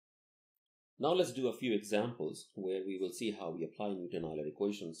Now let's do a few examples where we will see how we apply Newton-Euler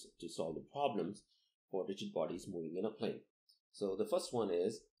equations to solve the problems for rigid bodies moving in a plane. So the first one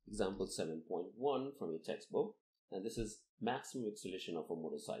is example 7.1 from your textbook, and this is maximum acceleration of a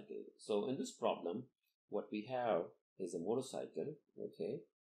motorcycle. So in this problem, what we have is a motorcycle, okay?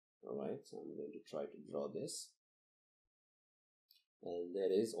 All right, so I'm going to try to draw this. And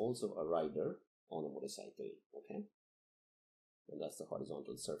there is also a rider on a motorcycle, okay? And that's the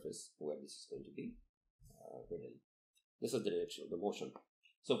horizontal surface where this is going to be written. This is the direction of the motion.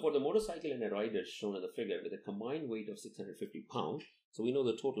 So for the motorcycle and a rider shown in the figure with a combined weight of 650 pounds, so we know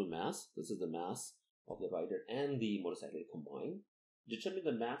the total mass. This is the mass of the rider and the motorcycle combined. Determine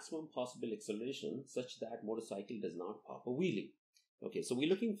the maximum possible acceleration such that motorcycle does not pop a wheelie. Okay, so we're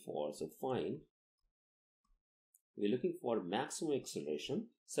looking for maximum acceleration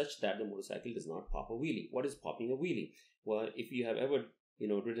such that the motorcycle does not pop a wheelie. What is popping a wheelie? Well, if you have ever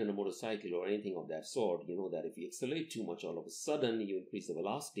ridden a motorcycle or anything of that sort, you know that if you accelerate too much, all of a sudden you increase the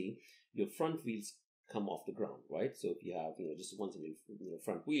velocity, your front wheels come off the ground, right? So if you have just one single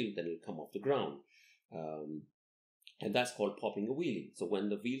front wheel, then it'll come off the ground, and that's called popping a wheelie. So when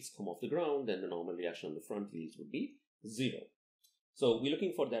the wheels come off the ground, then the normal reaction on the front wheels would be 0. So we're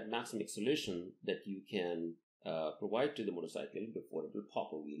looking for that maximum acceleration that you can provide to the motorcycle before it will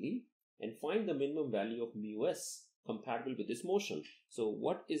pop a wheelie, and find the minimum value of μs compatible with this motion. So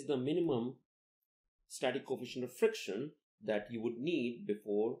what is the minimum static coefficient of friction that you would need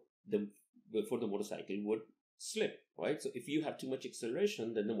before the motorcycle would slip, right? So if you have too much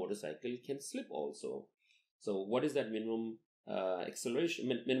acceleration, then the motorcycle can slip also. So what is that minimum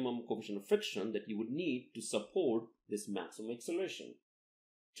minimum coefficient of friction that you would need to support this maximum acceleration?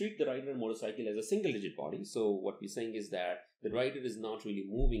 Treat the rider and motorcycle as a single rigid body. So what we're saying is that the rider is not really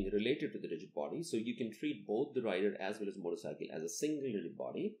moving related to the rigid body. So you can treat both the rider as well as motorcycle as a single rigid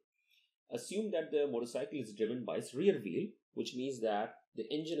body. Assume that the motorcycle is driven by its rear wheel, which means that the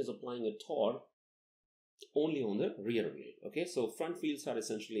engine is applying a torque only on the rear wheel. Okay, so front wheels are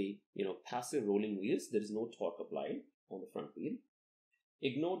essentially passive rolling wheels. There is no torque applied on the front wheel.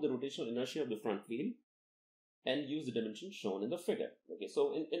 Ignore the rotational inertia of the front wheel and use the dimensions shown in the figure. Okay,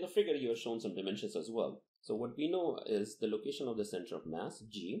 so in the figure you are shown some dimensions as well. So what we know is the location of the center of mass,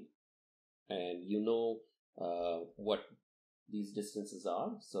 G, and what these distances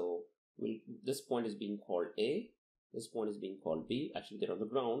are. So this point is being called A, this point is being called B. Actually they're on the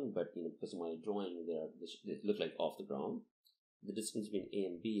ground, but because of my drawing they look like off the ground. The distance between A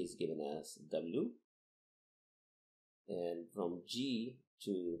and B is given as W, and from G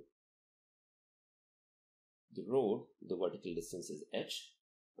to the road, the vertical distance is H,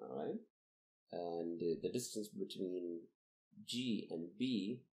 all right, and the distance between G and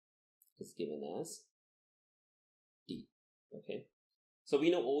B is given as D. Okay, so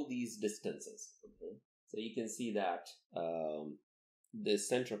we know all these distances. Okay, so you can see that the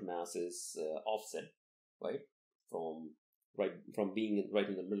center of mass is offset, right, from being right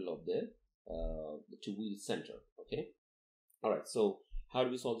in the middle of the two wheel center. Okay, all right, so how do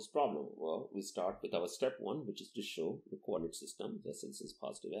we solve this problem? Well, we start with our step 1, which is to show the coordinate system. This is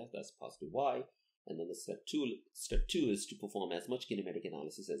positive x, that's positive y. And then the step two is to perform as much kinematic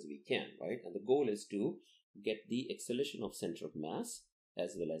analysis as we can, right? And the goal is to get the acceleration of center of mass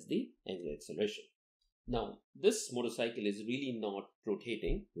as well as the angular acceleration. Now, this motorcycle is really not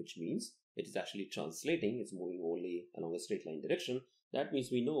rotating, which means it is actually translating. It's moving only along a straight line direction. That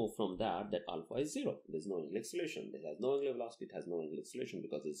means we know from that alpha is 0. There's no angular acceleration. It has no angular velocity. It has no angular acceleration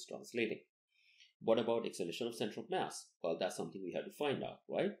because it's translating. What about acceleration of center of mass? Well, that's something we have to find out,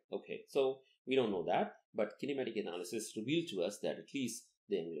 right? Okay, so we don't know that, but kinematic analysis revealed to us that at least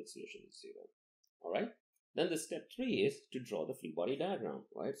the angular acceleration is 0. All right. Then the step 3 is to draw the free body diagram,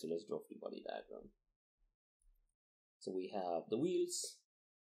 right? So let's draw free body diagram. So we have the wheels,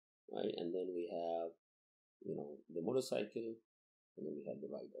 right? And then we have, the motorcycle, and then we have the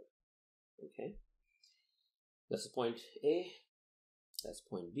rider. Okay, that's point A, that's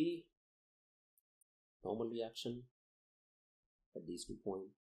point B. Normal reaction at these 2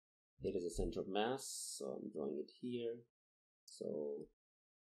 points. Here is the center of mass, so I'm drawing it here. So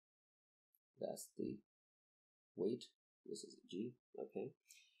that's the weight. This is G. Okay,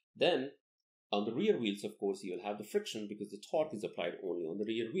 then on the rear wheels, of course, you'll have the friction because the torque is applied only on the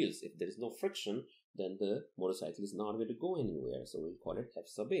rear wheels. If there is no friction, then the motorcycle is not going to go anywhere. So we'll call it F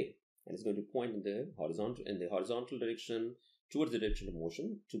sub A. And it's going to point in the horizontal direction towards the direction of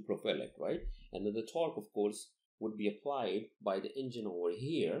motion to propel it, right? And then the torque, of course, would be applied by the engine over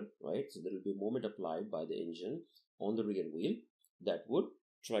here, right? So there will be a moment applied by the engine on the rear wheel that would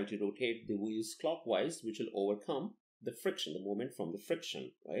try to rotate the wheels clockwise, which will overcome the friction, the moment from the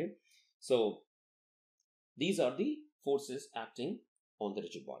friction, right? So these are the forces acting on the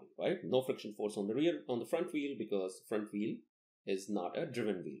rigid body, right? No friction force on the front wheel, because front wheel is not a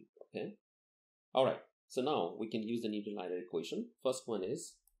driven wheel. Okay. All right. So now we can use the Newton-Linear equation. First one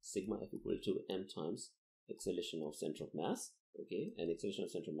is sigma F equal to m times acceleration of center of mass. Okay, and acceleration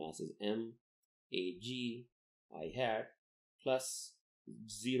of center of mass is m a g I hat plus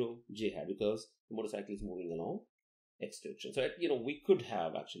 0 j hat, because the motorcycle is moving along x direction. So we could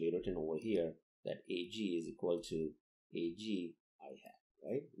have actually written over here that ag is equal to ag I hat,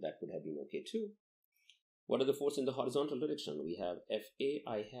 right? That would have been okay too. What are the forces in the horizontal direction? We have fa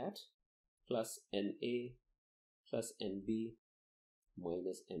I hat plus na plus nb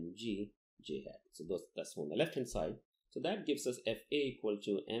minus mg j hat. So that's on the left hand side. So that gives us fa equal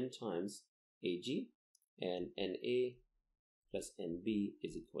to m times ag, and na plus nb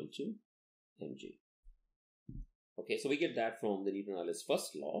is equal to mg. Okay, so we get that from the Newton-Alice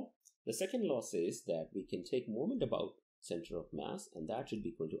first law. The second law says that we can take moment about center of mass, and that should be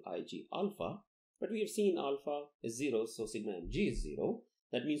equal to ig alpha. But we have seen alpha is 0, so sigma mg is 0.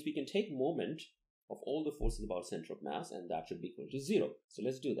 That means we can take moment of all the forces about center of mass, and that should be equal to 0. So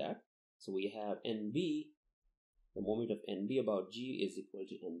let's do that. So we have nb, the moment of nb about g is equal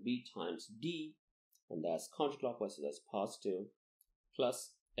to nb times d, and that's counterclockwise, so that's positive,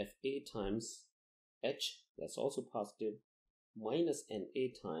 plus fa times h, that's also positive, minus na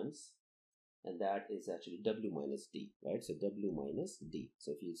times, and that is actually w minus d, right? So w minus d.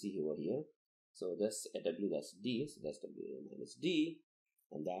 So if you see over here, so that's a w, that's d, so that's w minus d,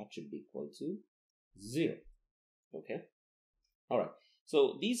 and that should be equal to 0. Okay. All right.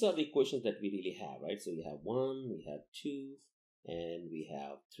 So these are the equations that we really have, right? So we have 1, we have 2, and we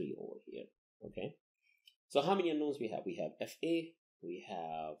have 3 over here. Okay. So how many unknowns we have? We have fa, we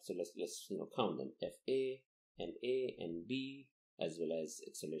have, so let's count them: fa, na, nb, as well as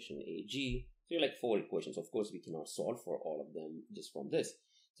acceleration ag. So you're like 4 equations. Of course, we cannot solve for all of them just from this.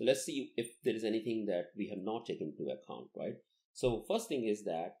 So let's see if there is anything that we have not taken into account, right? So first thing is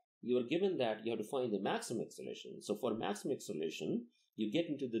that you are given that you have to find the maximum acceleration. So for maximum acceleration, you get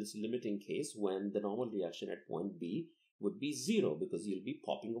into this limiting case when the normal reaction at point B would be 0, because you'll be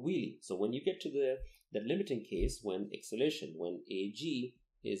popping a wheelie. So when you get to the limiting case, when acceleration, when ag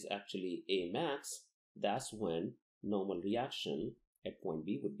is actually a max, that's when normal reaction at point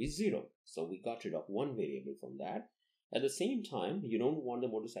B would be 0. So we got rid of one variable from that. At the same time, you don't want the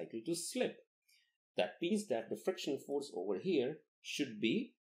motorcycle to slip. That means that the friction force over here should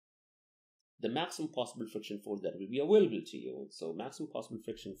be the maximum possible friction force that will be available to you. So maximum possible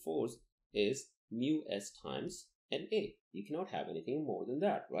friction force is mu s times na. You cannot have anything more than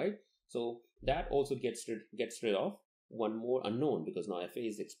that, right? So that also gets rid of one more unknown, because now fa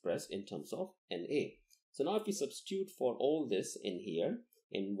is expressed in terms of na. So now if we substitute for all this in here,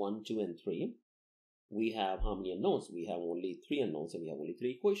 in 1, 2, and 3, we have how many unknowns? We have only 3 unknowns, and we have only 3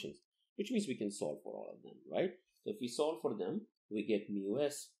 equations, which means we can solve for all of them, right? So if we solve for them, we get mu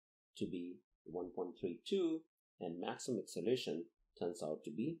s to be 1.32, and maximum acceleration turns out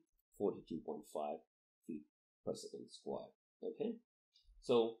to be 42.5 feet per second squared. Okay,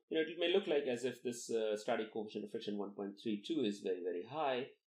 so it may look like as if this static coefficient of friction 1.32 is very, very high,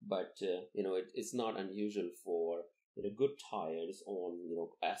 but it's not unusual for good tires on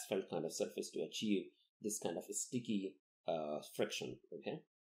asphalt kind of surface to achieve this kind of sticky friction. Okay,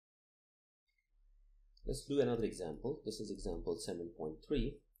 let's do another example. This is example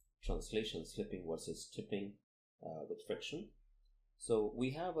 7.3. Translation: slipping versus tipping with friction. So we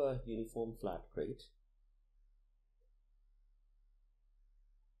have a uniform flat crate,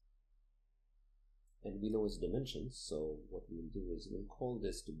 and we know its dimensions. So what we'll do is we'll call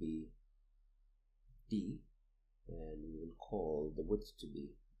this to be d, and we will call the width to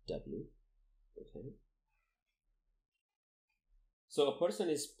be w. Okay, so a person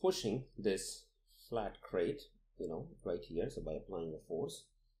is pushing this flat crate right here. So by applying a force,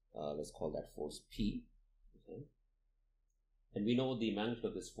 let's call that force P. Okay, and we know the magnitude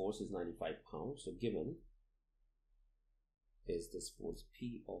of this force is 95 pounds. So given is this force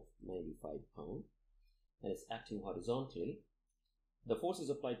P of 95 pounds, and it's acting horizontally. The force is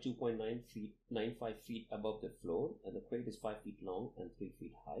applied 2.95 feet above the floor, and the crate is 5 feet long and 3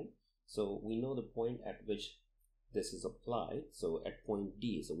 feet high. So we know the point at which this is applied. So at point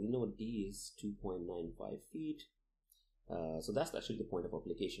D, so we know D is 2.95 feet. So that's actually the point of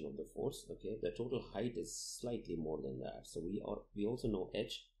application of the force. Okay, the total height is slightly more than that. So we also know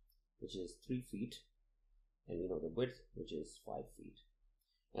H, which is 3 feet, and we know the width, which is 5 feet.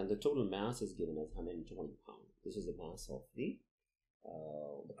 And the total mass is given as 120 pounds. This is the mass of the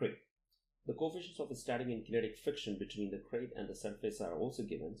crate. The coefficients of static and kinetic friction between the crate and the surface are also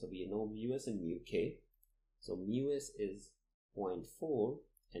given. So we know mu s and mu k. So mu s is 0.4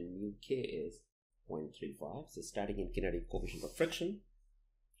 and mu k is 0.35. So static and kinetic coefficient of friction.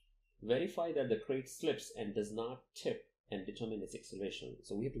 Verify that the crate slips and does not tip and determine its acceleration.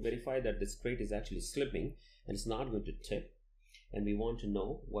 So we have to verify that this crate is actually slipping and it's not going to tip. And we want to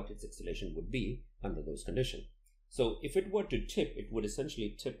know what its acceleration would be under those conditions. So if it were to tip, it would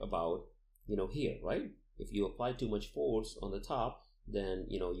essentially tip about, here, right? If you apply too much force on the top, then,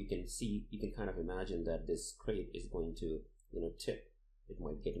 you can kind of imagine that this crate is going to, tip. It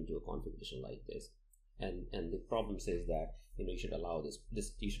might get into a configuration like this. And the problem says that, you should allow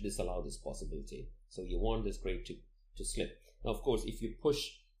you should disallow this possibility. So you want this crate to slip. Now, of course, if you push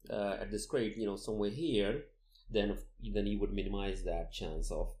at this crate, somewhere here, then you would minimize that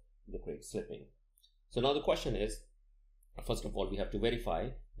chance of the crate slipping. So now the question is, first of all, we have to verify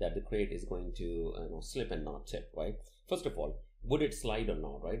that the crate is going to slip and not tip, right? First of all, would it slide or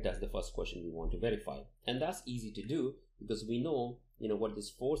not, right? That's the first question we want to verify. And that's easy to do because we know, what this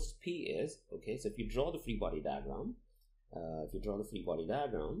force P is, okay? So if you draw the free body diagram,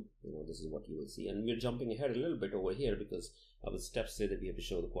 this is what you will see. And we're jumping ahead a little bit over here because our steps say that we have to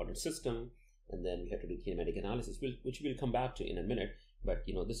show the coordinate system and then we have to do kinematic analysis, which we'll come back to in a minute. But,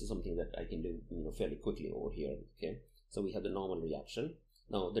 this is something that I can do, fairly quickly over here, okay? So we have the normal reaction.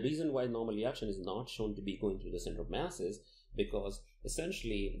 Now, the reason why normal reaction is not shown to be going through the center of mass is because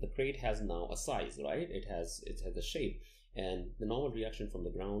essentially the crate has now a size, right? It has a shape, and the normal reaction from the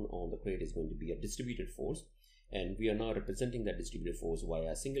ground on the crate is going to be a distributed force, and we are now representing that distributed force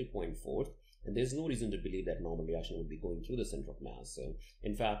via a single point force, and there's no reason to believe that normal reaction would be going through the center of mass. So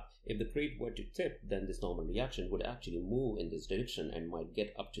in fact, if the crate were to tip, then this normal reaction would actually move in this direction and might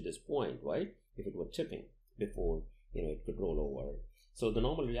get up to this point, right? If it were tipping before it could roll over. So the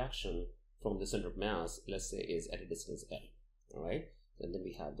normal reaction from the center of mass, let's say, is at a distance L. All right, and then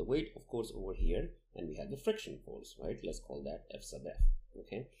we have the weight, of course, over here, and we have the friction force, right? Let's call that F sub F.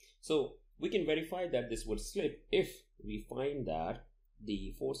 Okay, so we can verify that this would slip if we find that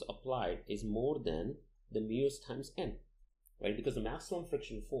the force applied is more than the mu s times n, right? Because the maximum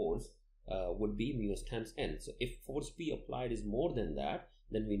friction force would be mu s times n. So if force P applied is more than that,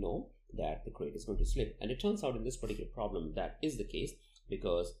 then we know that the crate is going to slip. And it turns out in this particular problem that is the case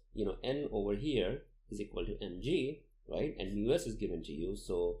because n over here is equal to mg, right? And mu s is given to you.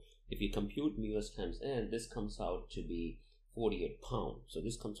 So if you compute mu s times n, this comes out to be 48 pounds. So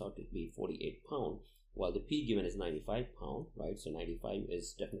this comes out to be 48 pounds, while the P given is 95 pounds, right? So 95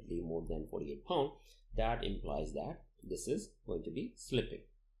 is definitely more than 48 pounds. That implies that this is going to be slipping.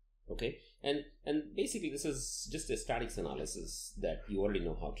 Okay, and basically this is just a statics analysis that you already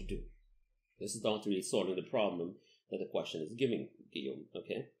know how to do. This is not really solving the problem that the question is giving you.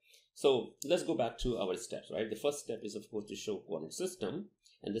 Okay, so let's go back to our steps, right? The first step is, of course, to show coordinate system,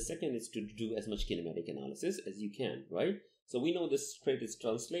 and the second is to do as much kinematic analysis as you can, right? So we know this crate is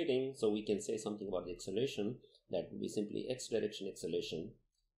translating, so we can say something about the acceleration. That would be simply x direction acceleration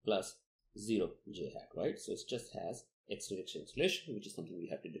plus 0 j hat, right? So it just has x direction acceleration, which is something we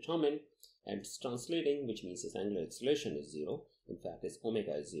have to determine, and it's translating, which means its angular acceleration is 0. In fact, its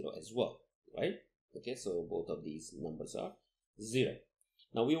omega is 0 as well, right? Okay, so both of these numbers are 0.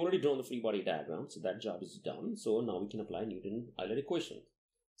 Now we've already drawn the free body diagram, so that job is done. So now we can apply Newton-Euler equation.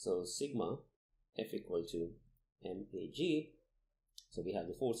 So sigma F equal to mag. So we have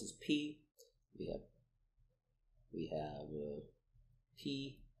the forces P, we have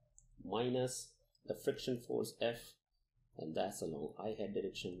P minus the friction force F, and that's along I hat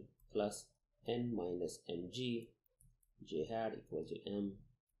direction, plus n minus mg j hat equal to m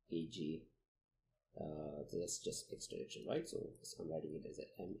ag. So that's just x direction, right? So I'm writing it as a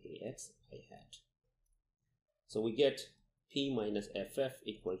max I hat. So we get P minus ff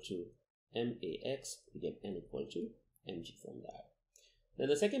equal to max. We get n equal to mg from that. Then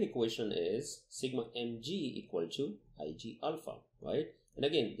the second equation is sigma mg equal to ig alpha, right? And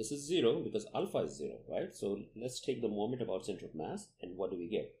again, this is 0 because alpha is 0, right? So let's take the moment about center of mass, and what do we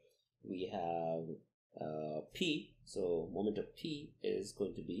get? We have P, so moment of P is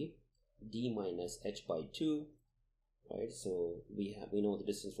going to be d minus h by 2, right? So we know the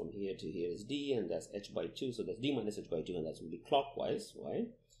distance from here to here is d, and that's h by 2, so that's d minus h by 2, and that's going to be clockwise, right?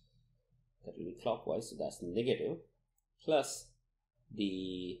 That will be clockwise, so that's negative, plus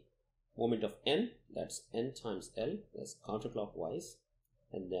the moment of n, that's n times L, that's counterclockwise,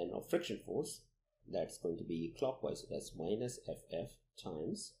 and then our friction force, that's going to be clockwise, so that's minus ff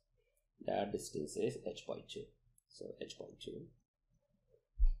times that distance is h by 2, so h by 2.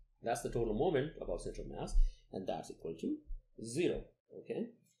 That's the total moment about center of mass, and that's equal to 0. Okay,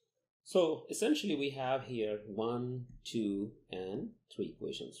 So essentially we have here 1, 2, and 3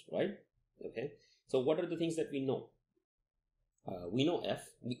 equations, right? Okay. So what are the things that we know? We know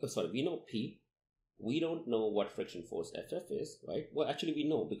we know P. We don't know what friction force FF is, right? Well, actually we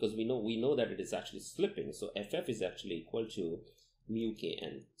know, because we know that it is actually slipping. So FF is actually equal to mu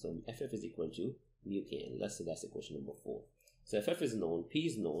Kn. So FF is equal to mu Kn. That's equation number 4. So FF is known, P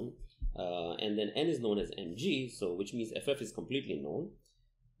is known, and then N is known as mg. So which means FF is completely known.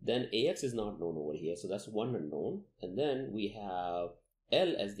 Then AX is not known over here, so that's one unknown. And then we have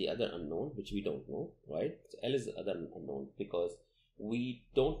L as the other unknown, which we don't know, right? So L is the other unknown because we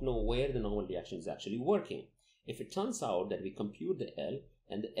don't know where the normal reaction is actually working. If it turns out that we compute the L,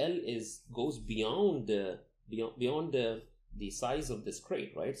 and the L goes beyond the size of this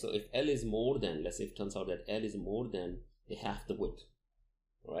crate, right? So if L is more than, let's say if it turns out that L is more than half the width,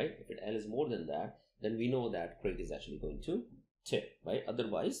 right? If L is more than that, then we know that crate is actually going to tip, right?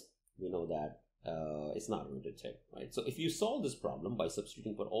 Otherwise, we know that it's not going to tip, right? So if you solve this problem by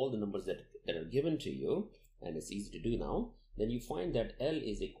substituting for all the numbers that are given to you, and it's easy to do now, then you find that L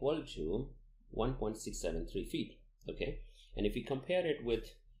is equal to 1.673 feet, okay? And if you compare it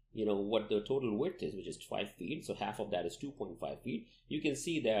with, what the total width is, which is 5 feet, so half of that is 2.5 feet, you can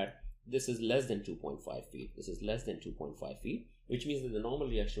see that this is less than 2.5 feet. This is less than 2.5 feet, which means that the normal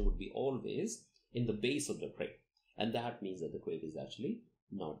reaction would be always in the base of the crate. And that means that the crate is actually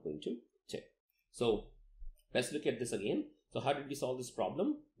not going to tip. So let's look at this again. So how did we solve this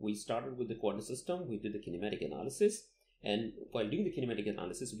problem? We started with the coordinate system. We did the kinematic analysis. And while doing the kinematic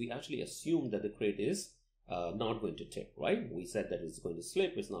analysis, we actually assumed that the crate is not going to tip, right? We said that it's going to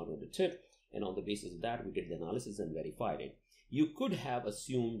slip, it's not going to tip. And on the basis of that, we did the analysis and verified it. You could have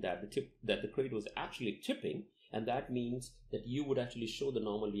assumed that the crate was actually tipping, and that means that you would actually show the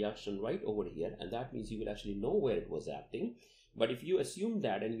normal reaction right over here, and that means you would actually know where it was acting. But if you assume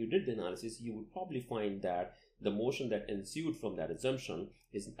that and you did the analysis, you would probably find that the motion that ensued from that assumption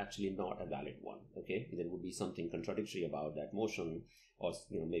is actually not a valid one, okay? There would be something contradictory about that motion, or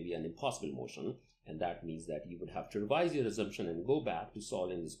maybe an impossible motion, and that means that you would have to revise your assumption and go back to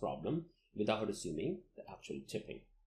solving this problem without assuming the actual tipping.